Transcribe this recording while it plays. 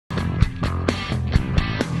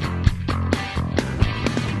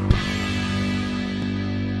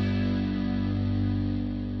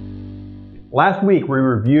Last week, we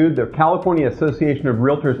reviewed the California Association of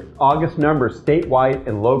Realtors August numbers statewide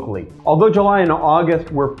and locally. Although July and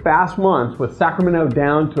August were fast months, with Sacramento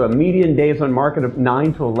down to a median days on market of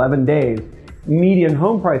 9 to 11 days, median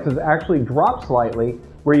home prices actually dropped slightly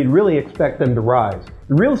where you'd really expect them to rise.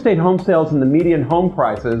 The real estate home sales and the median home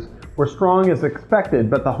prices were strong as expected,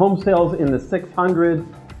 but the home sales in the 600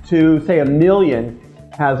 to say a million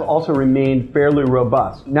has also remained fairly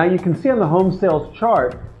robust. Now you can see on the home sales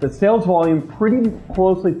chart that sales volume pretty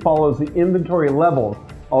closely follows the inventory levels,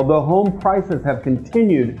 although home prices have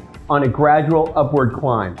continued on a gradual upward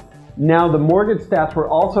climb. Now the mortgage stats were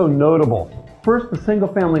also notable. First, the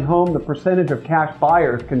single-family home, the percentage of cash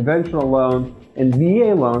buyers, conventional loans, and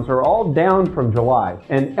VA loans are all down from July,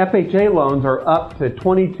 and FHA loans are up to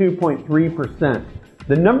 22.3%.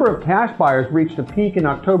 The number of cash buyers reached a peak in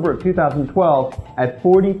October of 2012 at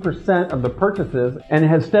 40% of the purchases and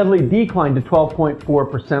has steadily declined to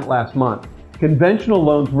 12.4% last month. Conventional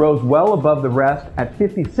loans rose well above the rest at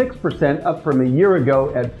 56%, up from a year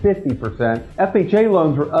ago at 50%. FHA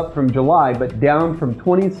loans were up from July, but down from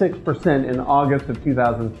 26% in August of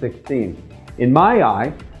 2016. In my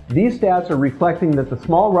eye, these stats are reflecting that the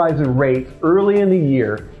small rise in rates early in the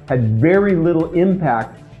year had very little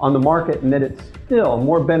impact on the market and that it's still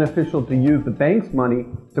more beneficial to use the bank's money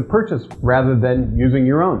to purchase rather than using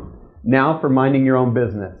your own. Now for minding your own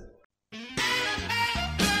business.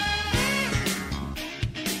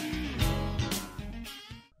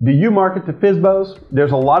 Do you market to FSBOs?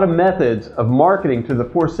 There's a lot of methods of marketing to the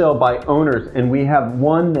for sale by owners, and we have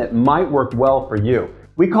one that might work well for you.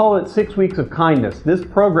 We call it 6 Weeks of Kindness. This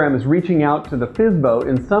program is reaching out to the FSBO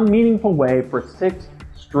in some meaningful way for 6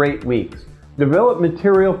 straight weeks. Develop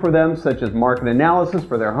material for them such as market analysis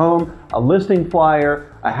for their home, a listing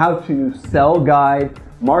flyer, a how-to-sell guide,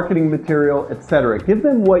 marketing material, etc. Give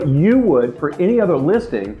them what you would for any other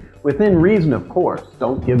listing, within reason of course.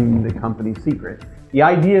 Don't give them the company secret. The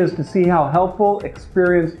idea is to see how helpful,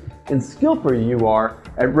 experienced, and skillful you are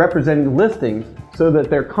at representing listings so that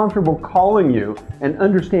they're comfortable calling you and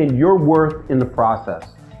understand your worth in the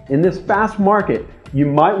process. In this fast market, you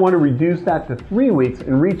might want to reduce that to 3 weeks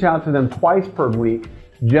and reach out to them twice per week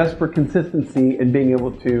just for consistency and being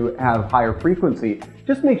able to have higher frequency.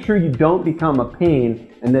 Just make sure you don't become a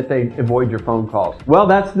pain and that they avoid your phone calls. Well,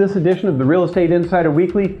 that's this edition of the Real Estate Insider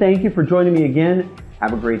Weekly. Thank you for joining me again.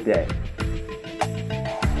 Have a great day.